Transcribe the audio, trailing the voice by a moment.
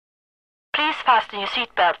Please fasten your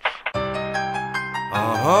seatbelts.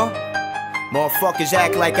 Motherfuckers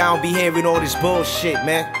act like I don't be hearing all this bullshit,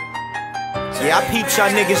 man. Yeah, I peep y'all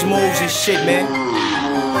niggas' moves and shit, man.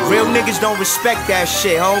 Real niggas don't respect that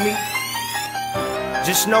shit, homie.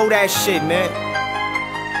 Just know that shit, man.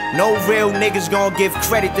 No real niggas gonna give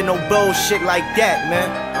credit to no bullshit like that, man.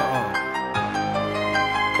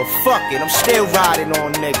 But fuck it, I'm still riding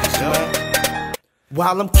on niggas, man.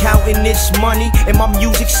 While I'm counting this money and my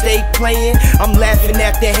music stay playing, I'm laughing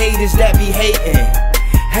at the haters that be hating.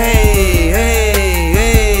 Hey, hey,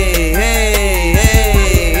 hey, hey,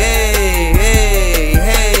 hey, hey, hey,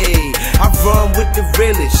 hey. I run with the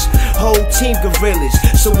realest, whole team gorillas.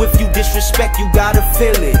 So if you disrespect, you gotta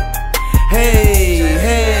feel it. Hey,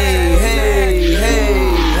 hey, hey, hey,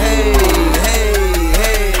 hey, hey,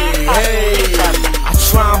 hey, hey. I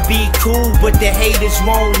try and be cool, but the haters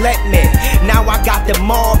won't let me. Now I got the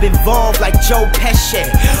mob involved like Joe Pesci.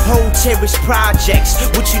 Whole terrorist projects,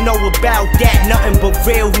 what you know about that? Nothing but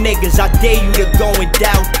real niggas, I dare you to go and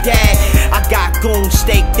doubt that. I got goons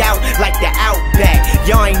staked out like the Outback.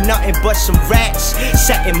 Y'all ain't nothing but some rats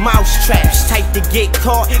setting mouse traps. Tight to get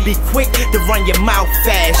caught, be quick to run your mouth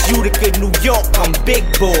fast. Utica, New York, I'm big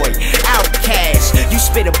boy, outcast. You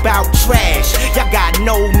spit about trash, y'all got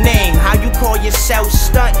no name. How you call yourself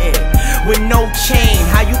stunting with no chain?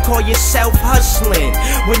 How you call yourself hustling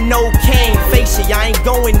with no cane? Face it, y'all ain't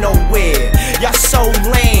going nowhere, y'all so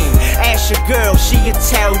lame. Ask your girl, she'll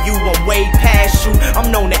tell you I'm way past you. I'm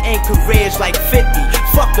known to end careers like 50,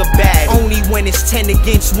 fuck a bad. Only when it's 10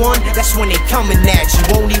 against 1, that's when they coming at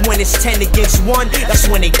you. Only when it's 10 against 1, that's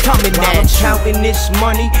when they coming at you. I'm counting this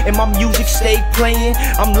money and my music stay playing,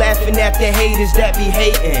 I'm laughing at the haters that be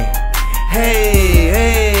hating. Hey,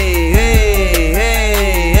 hey, hey, hey,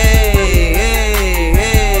 hey, hey,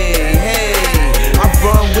 hey, hey. I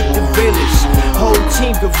run with the realest, whole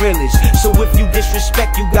team gorillas. So if you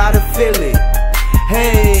disrespect, you gotta feel it.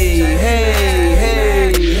 Hey, hey.